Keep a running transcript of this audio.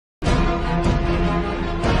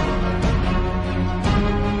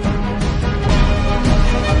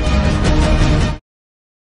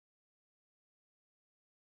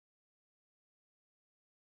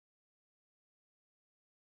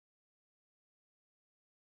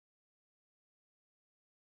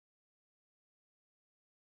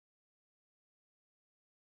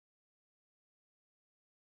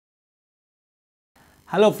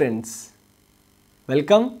Hello friends,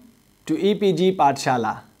 welcome to EPG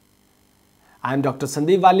Pathshala. I am Dr.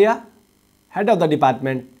 Sandeep Walia, Head of the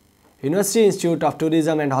Department, University Institute of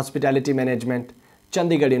Tourism and Hospitality Management,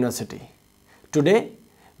 Chandigarh University. Today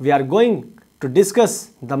we are going to discuss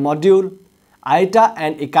the module IATA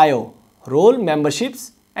and ICAO Role,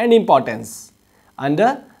 Memberships and Importance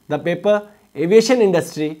under the paper Aviation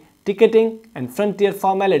Industry, Ticketing and Frontier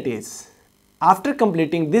Formalities. After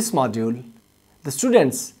completing this module, the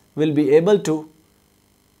students will be able to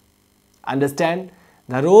understand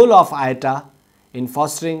the role of IATA in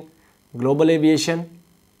fostering global aviation,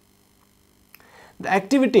 the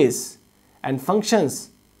activities and functions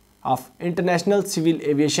of International Civil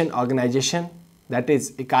Aviation Organization, that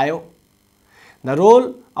is ICAO, the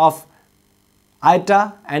role of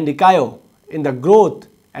IATA and ICAO in the growth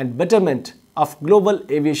and betterment of global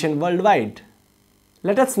aviation worldwide.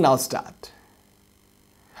 Let us now start.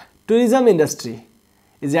 Tourism industry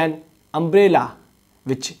is an umbrella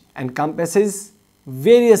which encompasses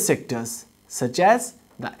various sectors such as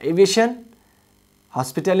the aviation,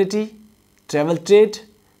 hospitality, travel trade,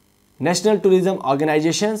 national tourism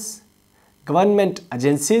organizations, government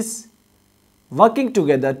agencies, working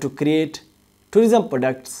together to create tourism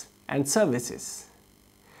products and services.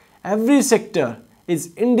 Every sector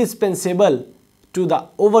is indispensable to the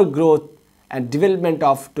overgrowth and development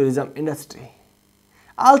of tourism industry.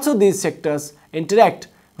 Also, these sectors interact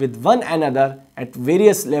with one another at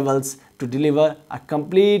various levels to deliver a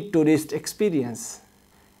complete tourist experience.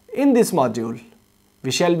 In this module,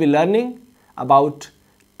 we shall be learning about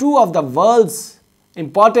two of the world's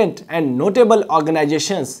important and notable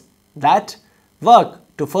organizations that work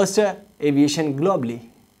to foster aviation globally.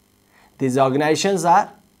 These organizations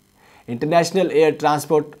are International Air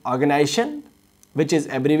Transport Organization, which is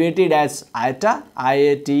abbreviated as IATA,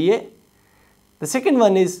 IATA. The second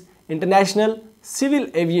one is International Civil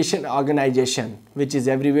Aviation Organization, which is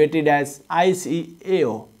abbreviated as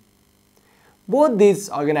ICAO. Both these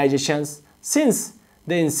organizations, since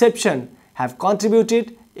their inception, have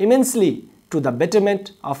contributed immensely to the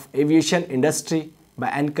betterment of aviation industry by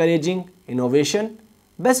encouraging innovation,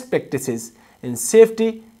 best practices in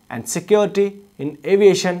safety and security in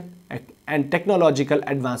aviation and technological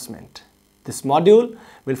advancement. This module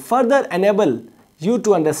will further enable you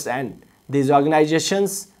to understand these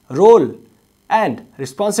organizations' role and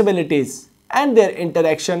responsibilities and their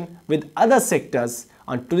interaction with other sectors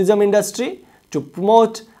on tourism industry to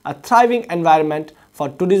promote a thriving environment for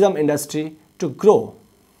tourism industry to grow.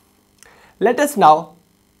 Let us now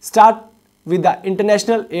start with the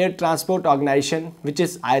International Air Transport Organization, which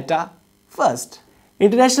is IATA first.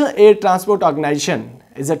 International Air Transport Organization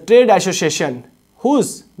is a trade association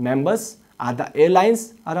whose members are the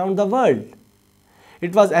airlines around the world.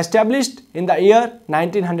 It was established in the year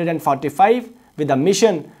 1945 with a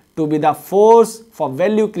mission to be the force for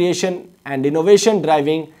value creation and innovation,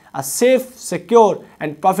 driving a safe, secure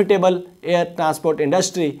and profitable air transport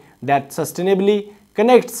industry that sustainably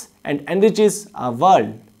connects and enriches our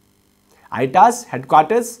world. IATA's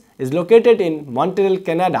headquarters is located in Montreal,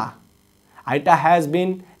 Canada. IATA has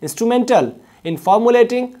been instrumental in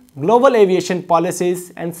formulating global aviation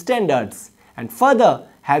policies and standards, and further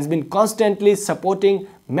has been constantly supporting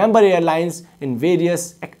member airlines in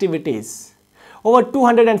various activities. Over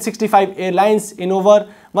 265 airlines in over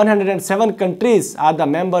 107 countries are the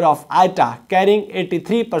member of IATA, carrying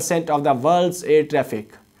 83% of the world's air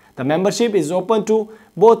traffic. The membership is open to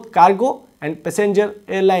both cargo and passenger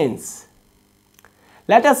airlines.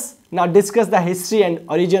 Let us now discuss the history and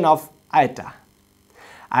origin of IATA.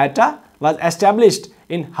 IATA was established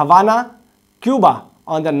in Havana, Cuba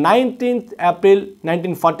on the 19th April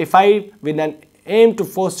 1945 with an aim to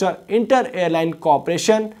foster inter-airline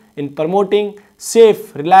cooperation in promoting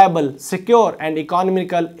safe, reliable, secure and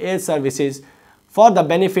economical air services for the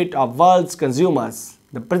benefit of world's consumers.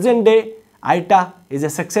 The present day IATA is a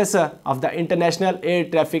successor of the International Air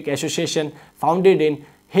Traffic Association founded in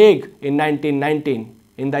Hague in 1919.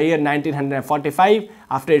 In the year 1945,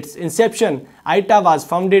 after its inception, IATA was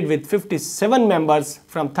founded with 57 members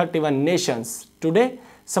from 31 nations. Today,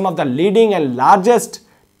 some of the leading and largest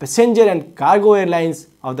passenger and cargo airlines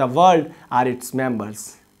of the world are its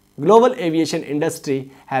members. Global aviation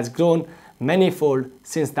industry has grown manifold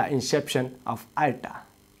since the inception of IATA.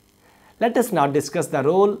 Let us now discuss the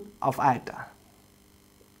role of IATA.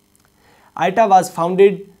 IATA was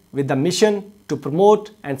founded with the mission to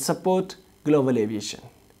promote and support global aviation.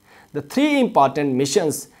 The three important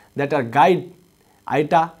missions that are guide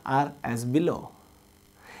IATA are as below.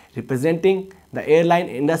 Representing the airline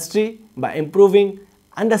industry by improving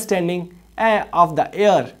understanding of the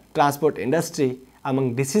air transport industry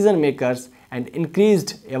among decision makers and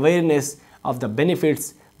increased awareness of the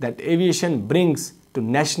benefits that aviation brings to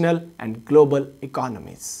national and global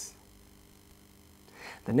economies.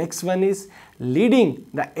 The next one is leading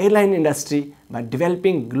the airline industry by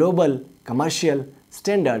developing global commercial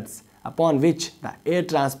standards upon which the air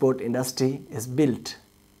transport industry is built.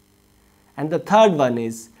 And the third one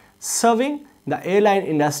is serving the airline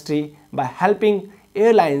industry by helping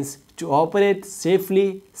airlines to operate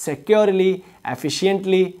safely, securely,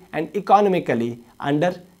 efficiently and economically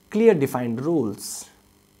under clear defined rules.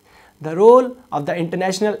 The role of the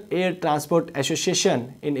International Air Transport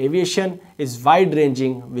Association in aviation is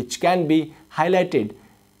wide-ranging, which can be highlighted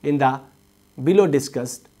in the below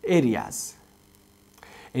discussed areas.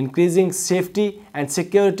 Increasing safety and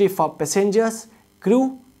security for passengers,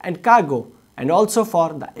 crew and cargo, and also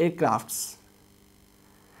for the aircrafts.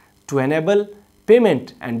 To enable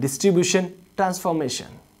payment and distribution transformation.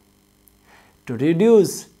 To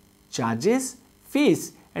reduce charges,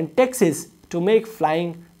 fees and taxes to make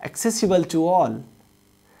flying accessible to all.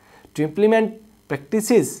 To implement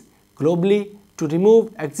practices globally to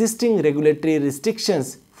remove existing regulatory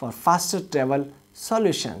restrictions for faster travel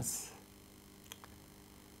solutions.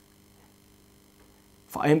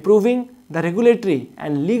 For improving the regulatory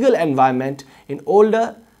and legal environment in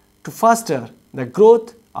order to foster the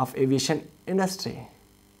growth of aviation industry.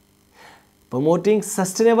 Promoting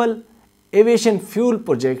sustainable aviation fuel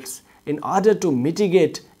projects in order to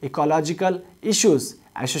mitigate ecological issues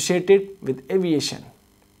associated with aviation.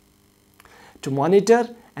 To monitor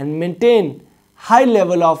and maintain high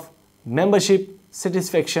level of membership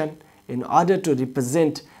satisfaction in order to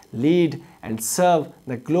represent, lead and serve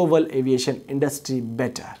the global aviation industry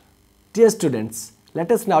better. Dear students,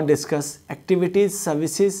 let us now discuss activities,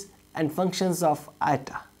 services and functions of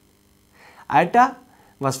IATA. IATA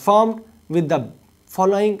was formed with the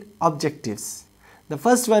following objectives. The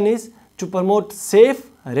first one is to promote safe,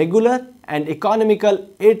 regular and economical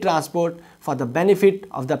air transport for the benefit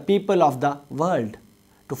of the people of the world,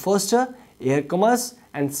 to foster air commerce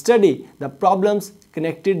and study the problems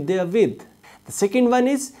connected therewith. The second one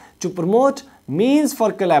is to promote means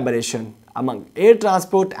for collaboration among air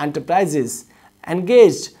transport enterprises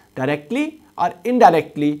engaged directly or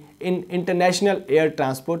indirectly in international air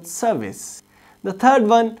transport service. The third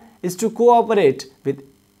one is to cooperate with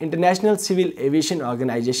International Civil Aviation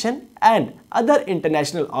Organization and other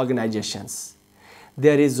international organizations.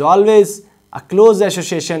 There is always a close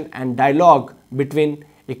association and dialogue between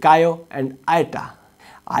ICAO and IATA.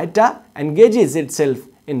 IATA engages itself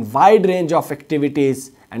in wide range of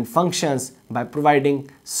activities and functions by providing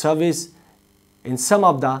service in some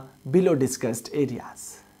of the below discussed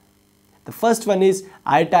areas. The first one is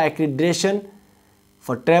IATA accreditation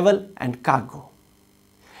for travel and cargo.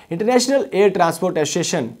 International Air Transport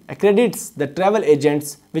Association accredits the travel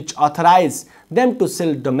agents which authorize them to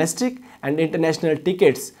sell domestic and international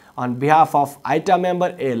tickets on behalf of IATA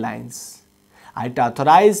member airlines. IATA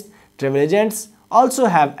authorized travel agents also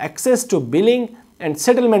have access to billing and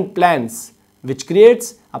settlement plans, which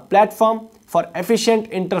creates a platform for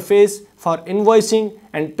efficient interface for invoicing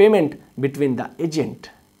and payment between the agent,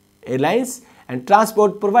 airlines and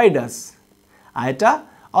transport providers. IATA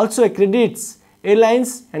also accredits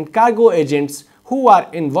airlines and cargo agents who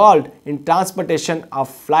are involved in transportation of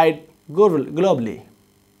flight globally.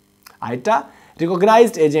 IATA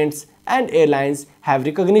recognized agents and airlines have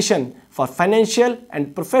recognition for financial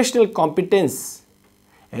and professional competence.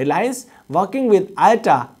 Airlines working with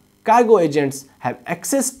IATA cargo agents have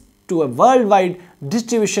access to a worldwide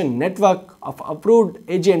distribution network of approved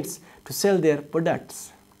agents to sell their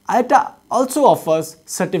products. IATA also offers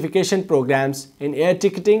certification programs in air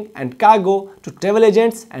ticketing and cargo to travel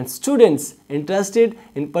agents and students interested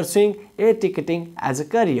in pursuing air ticketing as a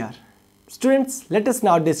career. Students, let us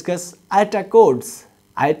now discuss IATA codes.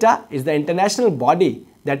 IATA is the international body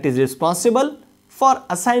that is responsible for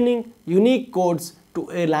assigning unique codes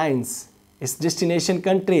to airlines, its destination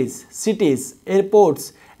countries, cities,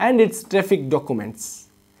 airports and its traffic documents.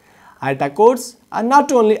 IATA codes are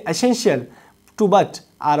not only essential to but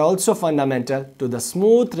are also fundamental to the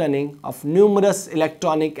smooth running of numerous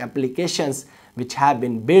electronic applications which have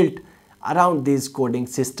been built around these coding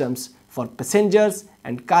systems for passengers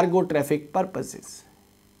and cargo traffic purposes.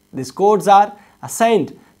 These codes are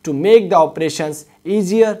assigned to make the operations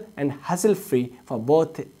easier and hassle-free for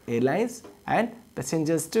both airlines and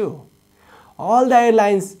passengers too. All the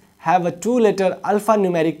airlines have a 2-letter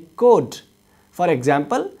alphanumeric code. For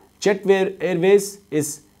example, Jet Airways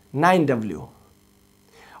is 9W.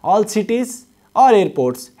 All cities or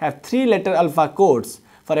airports have 3-letter alpha codes.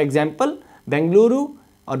 For example,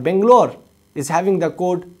 Bangalore is having the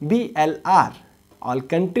code BLR. all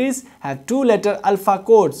countries have two-letter alpha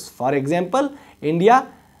codes. For example, India,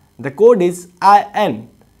 the code is IN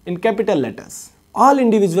in capital letters. All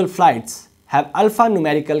individual flights have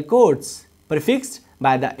alphanumerical codes prefixed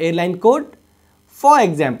by the airline code. For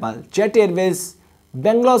example, Jet Airways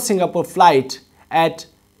Bangalore-Singapore flight at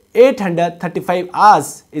 835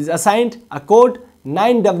 hours is assigned a code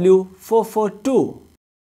 9W442.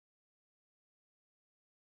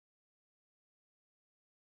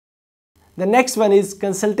 The next one is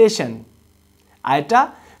consultation.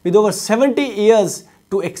 IATA, with over 70 years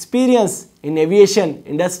to experience in aviation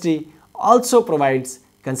industry, also provides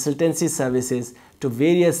consultancy services to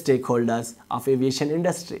various stakeholders of aviation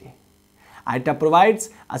industry. IATA provides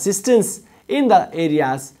assistance in the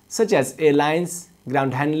areas such as airlines,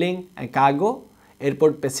 ground handling and cargo,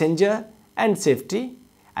 airport passenger and safety,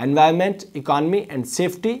 environment, economy and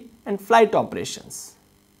safety, and flight operations.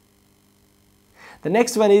 The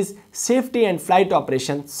next one is safety and flight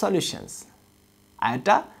operation solutions.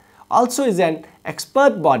 IATA also is an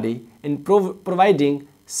expert body in providing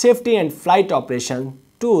safety and flight operation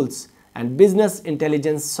tools and business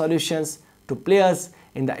intelligence solutions to players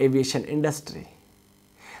in the aviation industry.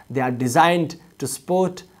 They are designed to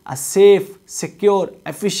support a safe, secure,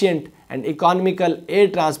 efficient and economical air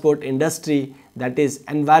transport industry that is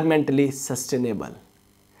environmentally sustainable.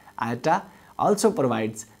 IATA also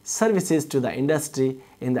provides services to the industry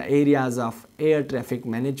in the areas of air traffic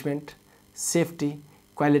management, safety,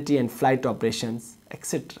 quality and flight operations,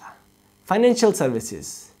 etc. Financial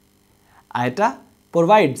services. IATA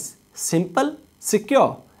provides simple,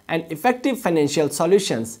 secure and effective financial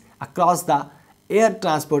solutions across the air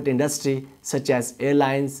transport industry such as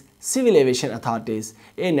airlines, civil aviation authorities,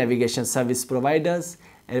 air navigation service providers,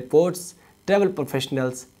 airports, travel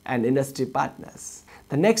professionals and industry partners.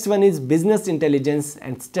 The next one is business intelligence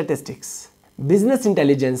and statistics. Business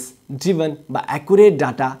intelligence driven by accurate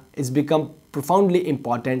data is become profoundly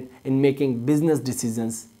important in making business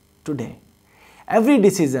decisions today. Every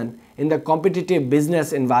decision in the competitive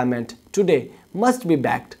business environment today must be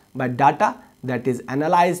backed by data that is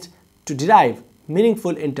analyzed to derive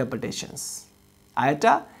meaningful interpretations.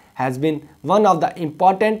 IATA has been one of the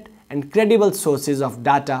important and credible sources of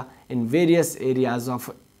data in various areas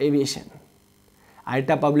of aviation.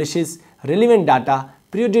 IATA publishes relevant data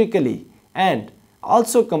periodically and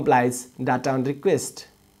also compiles data on request.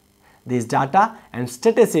 These data and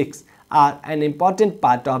statistics are an important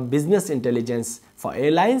part of business intelligence for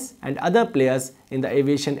airlines and other players in the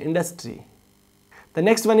aviation industry. The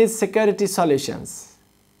next one is security solutions.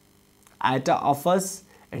 IATA offers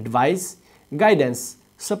advice, guidance,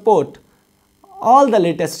 support, all the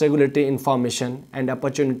latest regulatory information and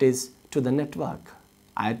opportunities to the network.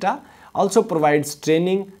 IATA also provides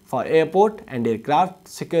training for airport and aircraft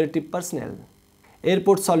security personnel.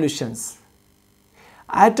 Airport solutions.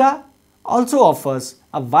 IATA also offers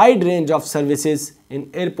a wide range of services in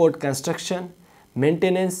airport construction,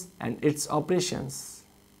 maintenance and its operations.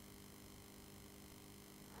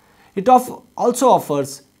 It also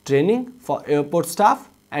offers training for airport staff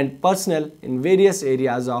and personnel in various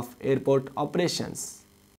areas of airport operations.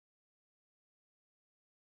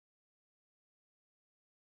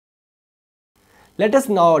 Let us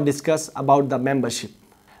now discuss about the membership.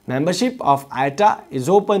 Membership of IATA is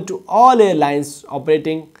open to all airlines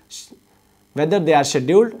operating, whether they are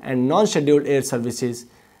scheduled and non-scheduled air services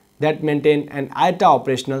that maintain an IATA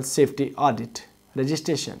operational safety audit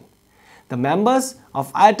registration. The members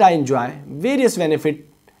of IATA enjoy various benefits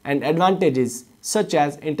and advantages such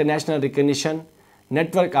as international recognition,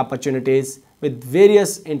 network opportunities with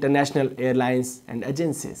various international airlines and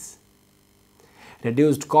agencies,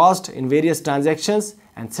 reduced cost in various transactions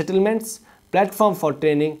and settlements, platform for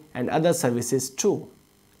training and other services too.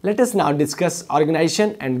 Let us now discuss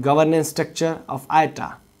organization and governance structure of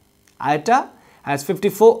IATA. IATA has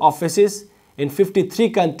 54 offices in 53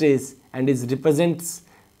 countries and represents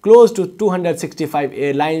close to 265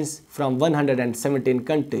 airlines from 117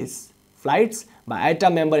 countries. Flights by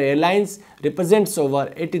IATA member airlines represents over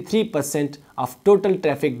 83% of total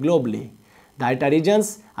traffic globally. The IATA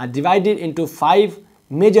regions are divided into 5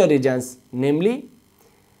 major regions, namely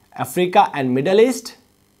Africa and Middle East,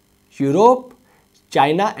 Europe,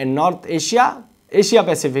 China and North Asia, Asia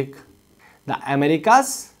Pacific, the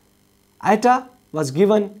Americas. IATA was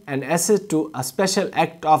given an access to a special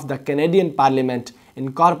act of the Canadian Parliament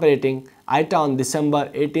incorporating IATA on December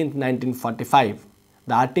 18, 1945.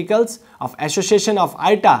 The Articles of Association of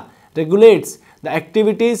IATA regulates the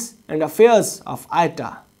activities and affairs of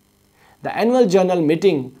IATA. The annual general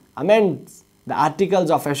meeting amends the Articles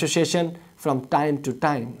of Association from time to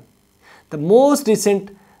time. The most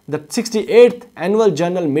recent The 68th annual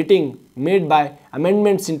general meeting made by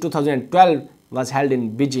amendments in 2012 was held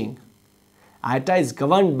in Beijing. IATA is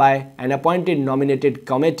governed by an appointed nominated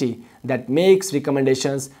committee that makes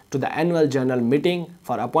recommendations to the annual general meeting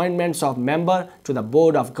for appointments of member to the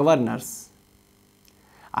board of governors.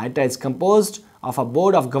 IATA is composed of a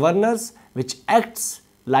board of governors which acts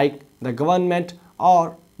like the government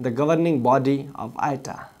or the governing body of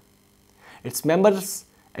IATA. Its members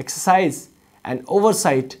exercise an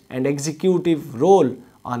oversight and executive role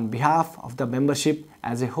on behalf of the membership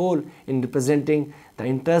as a whole in representing the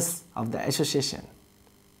interests of the association.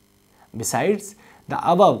 Besides the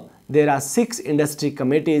above, there are 6 industry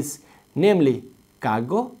committees, namely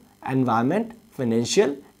Cargo, Environment,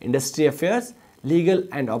 Financial, Industry Affairs, Legal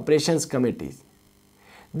and Operations committees.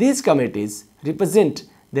 These committees represent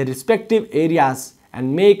their respective areas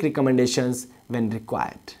and make recommendations when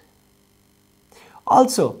required.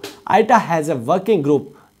 Also, IATA has a working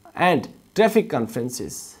group and traffic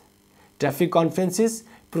conferences. Traffic conferences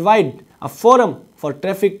provide a forum for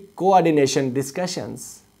traffic coordination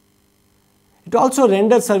discussions. It also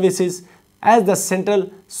renders services as the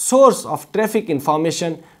central source of traffic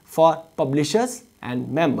information for publishers and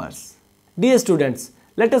members. Dear students,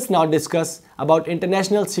 let us now discuss about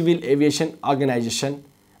International Civil Aviation Organization,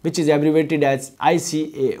 which is abbreviated as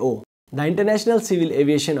ICAO. The International Civil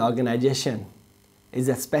Aviation Organization is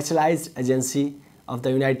a specialized agency of the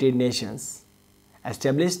United Nations,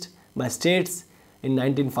 established by states in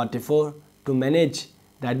 1944 to manage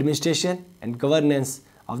the administration and governance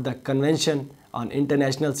of the Convention on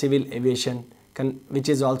International Civil Aviation, which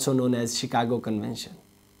is also known as Chicago Convention.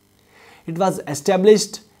 It was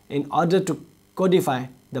established in order to codify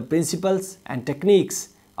the principles and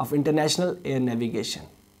techniques of international air navigation.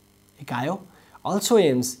 ICAO also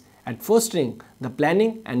aims at fostering the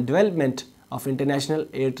planning and development of international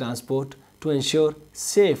air transport to ensure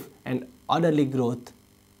safe and orderly growth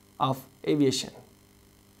of aviation.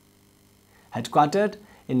 Headquartered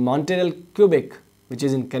in Montreal, Quebec, which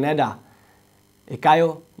is in Canada,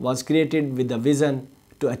 ICAO was created with the vision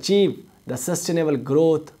to achieve the sustainable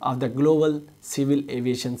growth of the global civil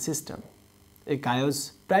aviation system.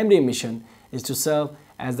 ICAO's primary mission is to serve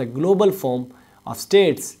as the global forum of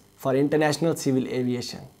states for international civil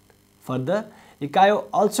aviation. Further, ICAO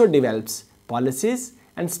also develops policies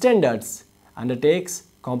and standards, undertakes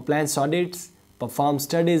compliance audits, performs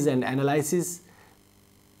studies and analysis,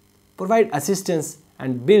 provides assistance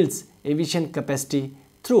and builds aviation capacity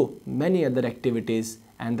through many other activities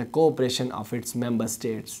and the cooperation of its member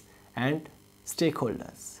states and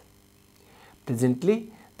stakeholders.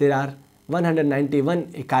 Presently, there are 191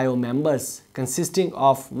 ICAO members consisting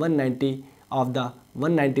of 190 of the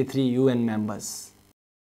 193 UN members.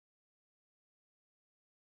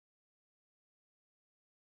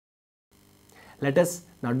 Let us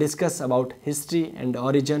now discuss about history and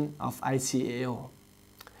origin of ICAO.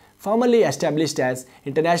 Formally established as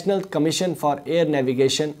International Commission for Air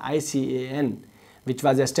Navigation (ICAN), which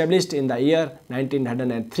was established in the year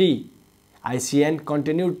 1903, ICAN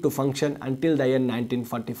continued to function until the year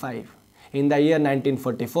 1945. In the year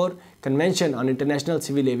 1944, Convention on International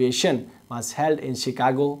Civil Aviation was held in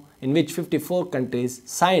Chicago, in which 54 countries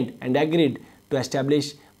signed and agreed to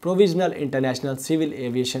establish Provisional International Civil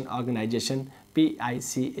Aviation Organization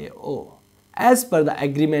 (PICAO). As per the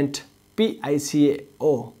agreement,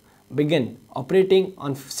 PICAO began operating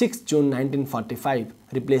on 6 June 1945,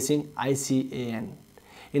 replacing ICAN.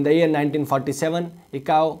 In the year 1947,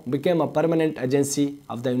 ICAO became a permanent agency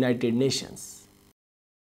of the United Nations.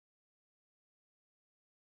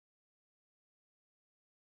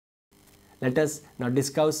 Let us now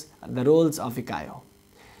discuss the roles of ICAO.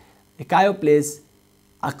 ICAO plays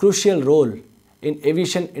a crucial role in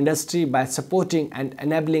aviation industry by supporting and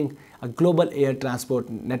enabling a global air transport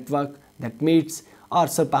network that meets or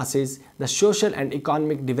surpasses the social and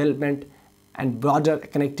economic development and broader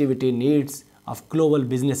connectivity needs of global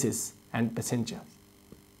businesses and passengers.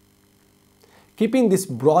 Keeping this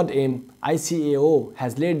broad aim, ICAO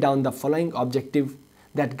has laid down the following objectives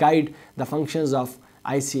that guide the functions of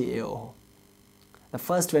ICAO. The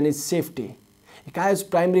first one is safety. ICAO's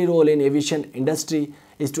primary role in aviation industry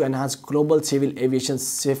is to enhance global civil aviation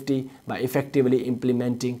safety by effectively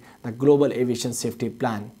implementing the Global Aviation Safety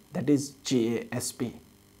Plan, that is GASP.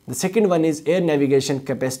 The second one is air navigation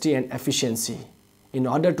capacity and efficiency. In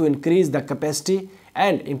order to increase the capacity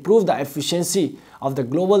and improve the efficiency of the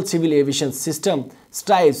global civil aviation system,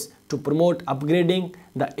 strives to promote upgrading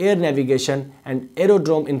the air navigation and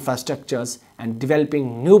aerodrome infrastructures and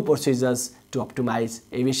developing new procedures to optimize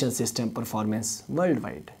aviation system performance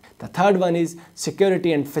worldwide. The third one is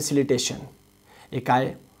security and facilitation.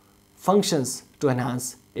 ICAO functions to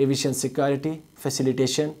enhance aviation security,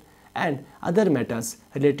 facilitation, and other matters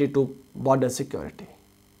related to border security.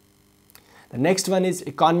 The next one is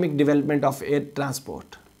economic development of air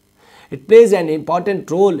transport. It plays an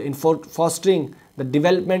important role in fostering the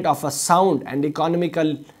development of a sound and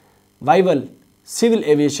economical viable civil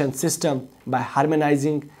aviation system by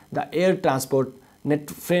harmonizing the air transport net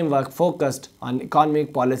framework focused on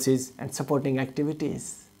economic policies and supporting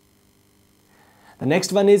activities. The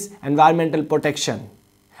next one is environmental protection.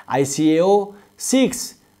 ICAO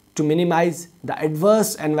seeks to minimize the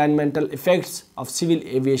adverse environmental effects of civil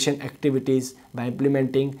aviation activities by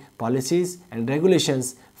implementing policies and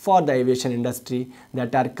regulations for the aviation industry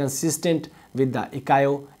that are consistent with the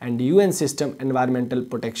ICAO and UN system environmental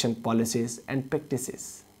protection policies and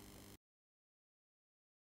practices.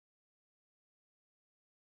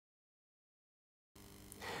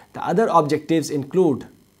 The other objectives include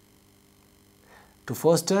to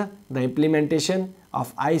foster the implementation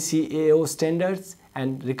of ICAO standards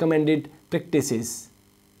and recommended practices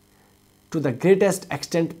to the greatest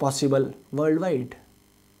extent possible worldwide,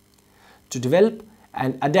 to develop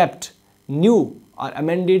and adapt new or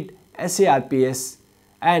amended SARPS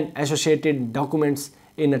and associated documents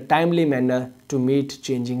in a timely manner to meet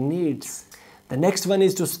changing needs. The next one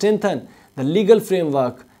is to strengthen the legal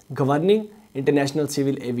framework governing international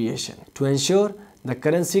civil aviation, to ensure the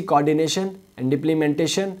currency coordination and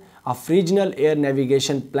implementation of regional air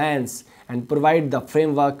navigation plans and provide the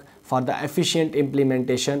framework for the efficient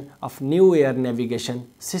implementation of new air navigation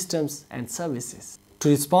systems and services, to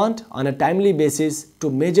respond on a timely basis to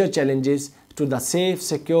major challenges to the safe,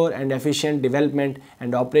 secure and efficient development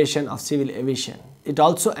and operation of civil aviation. It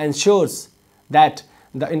also ensures that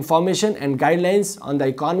the information and guidelines on the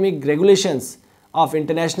economic regulations of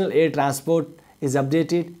international air transport is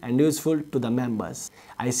updated and useful to the members.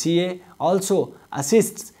 ICA also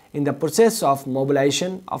assists in the process of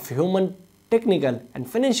mobilization of human, technical and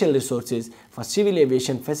financial resources for civil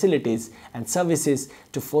aviation facilities and services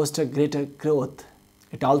to foster greater growth.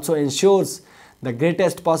 It also ensures the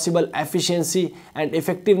greatest possible efficiency and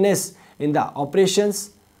effectiveness in the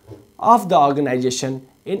operations of the organization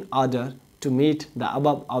in order to meet the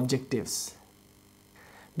above objectives.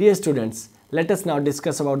 Dear students, let us now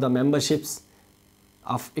discuss about the memberships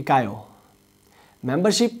of ICAO.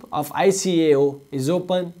 Membership of ICAO is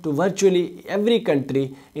open to virtually every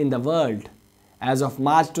country in the world. As of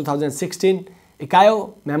March 2016,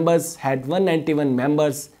 ICAO members had 191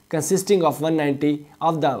 members, consisting of 190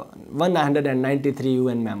 of the 193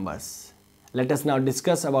 UN members. Let us now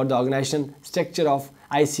discuss about the organization structure of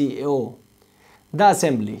ICAO. The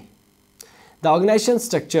Assembly. The organization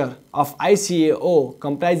structure of ICAO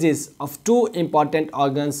comprises of two important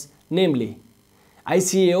organs, namely,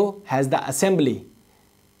 ICAO has the Assembly,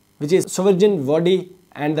 which is sovereign body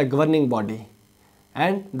and the governing body,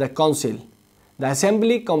 and the Council. The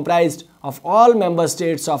Assembly comprised of all member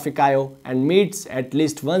states of ICAO and meets at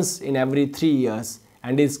least once in every 3 years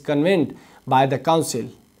and is convened by the Council.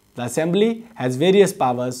 The Assembly has various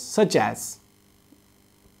powers such as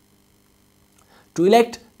to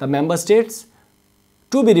elect the member states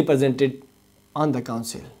to be represented on the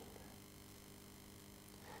Council,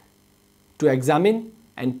 to examine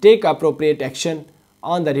and take appropriate action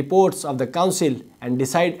on the reports of the Council and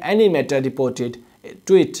decide any matter reported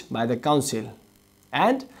to it by the Council,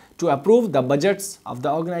 and to approve the budgets of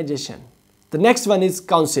the organization. The next one is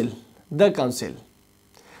Council. The Council.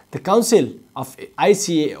 The Council of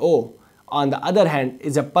ICAO, on the other hand,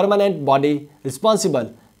 is a permanent body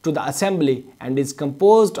responsible to the Assembly and is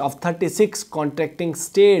composed of 36 contracting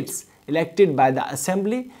states elected by the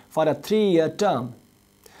Assembly for a 3-year term.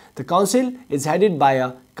 The Council is headed by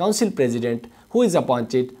a Council President who is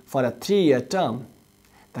appointed for a 3-year term.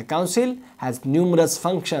 The Council has numerous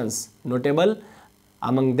functions. Notable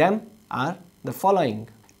among them are the following: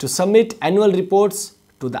 to submit annual reports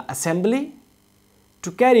to the Assembly,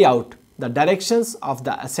 to carry out the directions of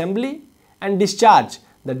the Assembly and discharge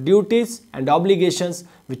the duties and obligations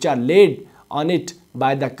which are laid on it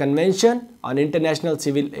by the Convention on International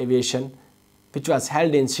Civil Aviation, which was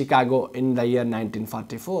held in Chicago in the year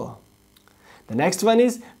 1944. The next one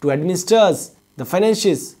is to administer the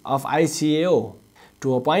finances of ICAO,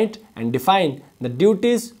 to appoint and define the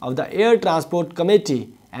duties of the Air Transport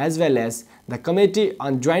Committee as well as the Committee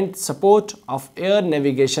on Joint Support of Air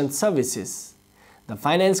Navigation Services, the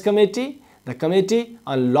Finance Committee, the Committee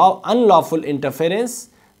on Unlawful Interference,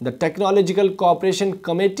 the Technological Cooperation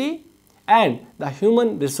Committee, and the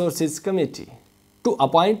Human Resources Committee, to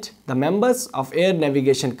appoint the members of Air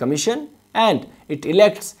Navigation Commission, and it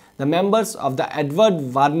elects the members of the Edward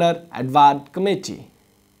Warner Advard Committee.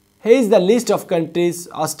 Here is the list of countries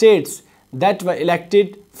or states that were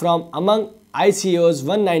elected from among ICAO's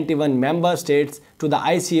 191 member states to the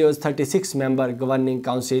ICAO's 36-member Governing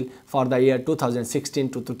Council for the year 2016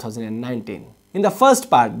 to 2019. In the first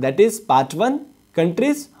part, that is Part 1,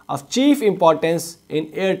 countries of chief importance in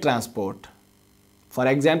air transport. For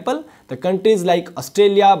example, the countries like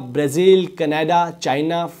Australia, Brazil, Canada,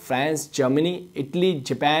 China, France, Germany, Italy,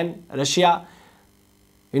 Japan, Russia,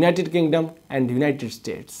 United Kingdom and United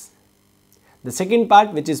States. The second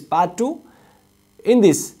part, which is Part 2, in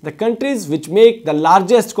this, the countries which make the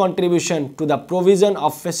largest contribution to the provision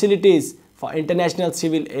of facilities for international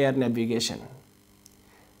civil air navigation.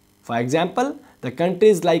 For example, the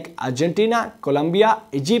countries like Argentina, Colombia,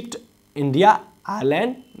 Egypt, India,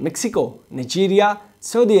 Ireland, Mexico, Nigeria,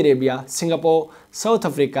 Saudi Arabia, Singapore, South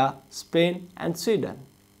Africa, Spain and Sweden.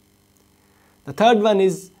 The third one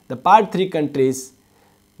is the Part 3 countries,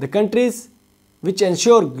 the countries which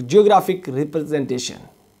ensure geographic representation.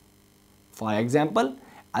 For example,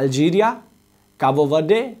 Algeria, Cabo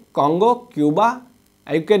Verde, Congo, Cuba,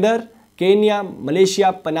 Ecuador, Kenya,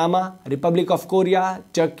 Malaysia, Panama, Republic of Korea,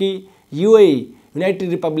 Turkey, UAE,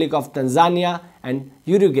 United Republic of Tanzania and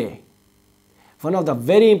Uruguay. One of the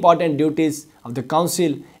very important duties of the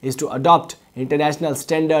Council is to adopt international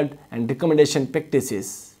standard and recommendation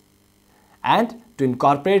practices and to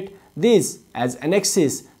incorporate these as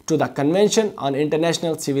annexes to the Convention on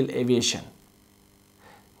International Civil Aviation.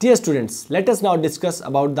 Dear students, let us now discuss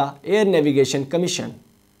about the Air Navigation Commission.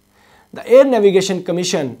 The Air Navigation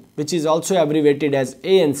Commission, which is also abbreviated as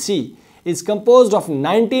ANC, is composed of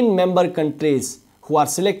 19 member countries who are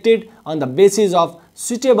selected on the basis of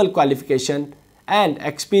suitable qualification and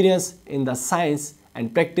experience in the science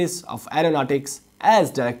and practice of aeronautics as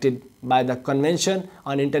directed by the Convention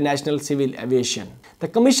on International Civil Aviation. The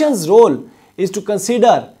Commission's role is to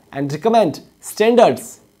consider and recommend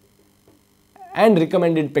standards and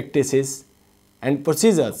recommended practices and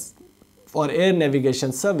procedures for air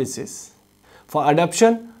navigation services for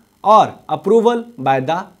adoption or approval by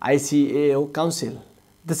the ICAO Council.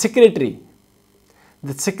 The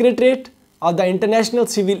Secretariat of the International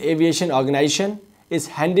Civil Aviation Organization is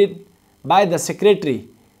headed by the Secretary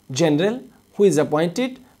General, who is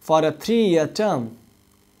appointed for a 3-year term.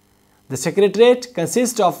 The Secretariat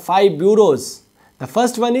consists of 5 bureaus. The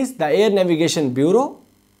first one is the Air Navigation Bureau.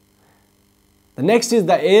 The next is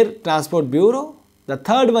the Air Transport Bureau. The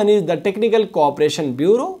third one is the Technical Cooperation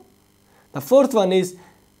Bureau. The fourth one is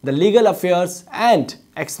the Legal Affairs and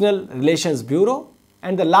External Relations Bureau.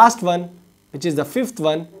 And the last one, which is the fifth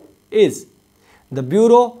one, is the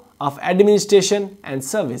Bureau of Administration and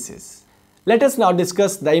Services. Let us now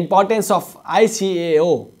discuss the importance of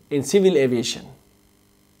ICAO in civil aviation.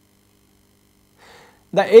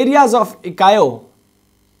 The areas of ICAO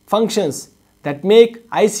functions that make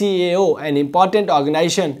ICAO an important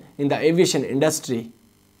organization in the aviation industry.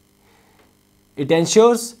 It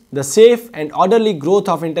ensures the safe and orderly growth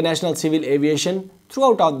of international civil aviation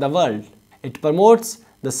throughout the world. It promotes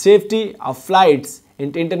the safety of flights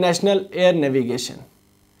in international air navigation.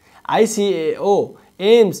 ICAO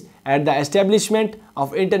aims at the establishment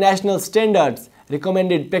of international standards,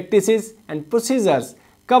 recommended practices and procedures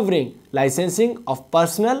covering licensing of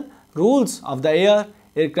personnel, rules of the air,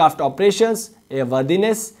 aircraft operations,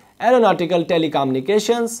 airworthiness, aeronautical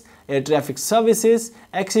telecommunications, air traffic services,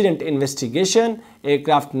 accident investigation,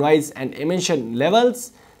 aircraft noise and emission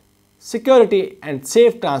levels, security and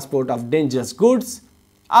safe transport of dangerous goods.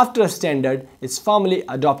 After a standard is formally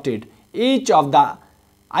adopted, each of the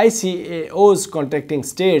ICAO's contracting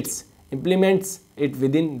states implements it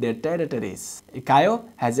within their territories. ICAO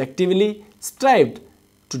has actively strived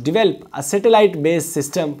to develop a satellite-based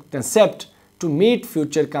system concept to meet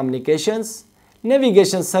future communications,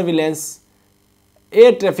 navigation surveillance,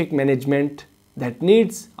 air traffic management that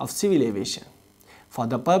needs of civil aviation. For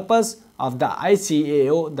the purpose of the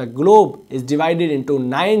ICAO, the globe is divided into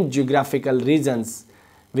 9 geographical regions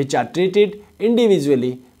which are treated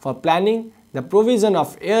individually for planning the provision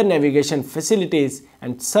of air navigation facilities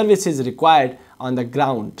and services required on the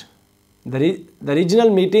ground. The regional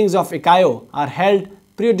meetings of ICAO are held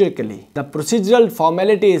periodically. The procedural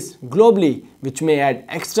formalities globally, which may add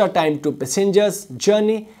extra time to passengers'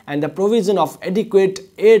 journey, and the provision of adequate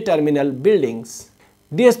air terminal buildings.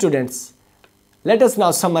 Dear students, let us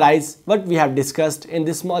now summarize what we have discussed in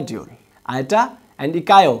this module. IATA and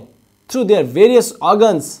ICAO, through their various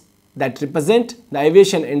organs that represent the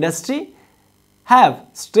aviation industry, have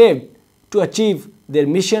strived to achieve their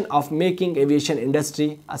mission of making aviation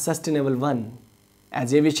industry a sustainable one.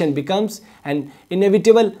 As aviation becomes an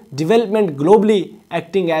inevitable development globally,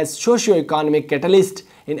 acting as socio-economic catalyst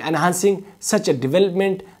in enhancing such a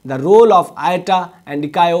development, the role of IATA and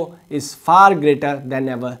ICAO is far greater than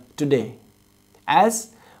ever today.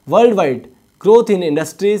 As worldwide growth in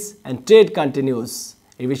industries and trade continues,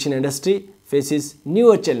 aviation industry faces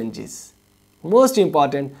newer challenges. Most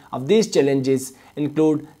important of these challenges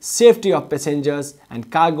include safety of passengers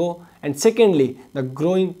and cargo, and secondly, the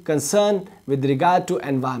growing concern with regard to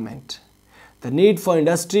environment. The need for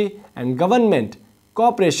industry and government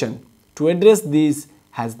cooperation to address these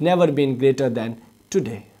has never been greater than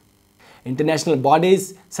today. International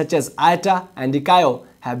bodies such as IATA and ICAO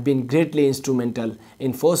have been greatly instrumental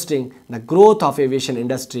in fostering the growth of aviation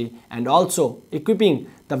industry and also equipping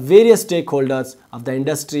the various stakeholders of the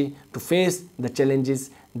industry to face the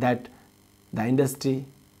challenges that the industry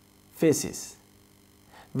faces.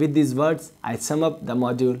 With these words, I sum up the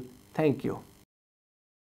module. Thank you.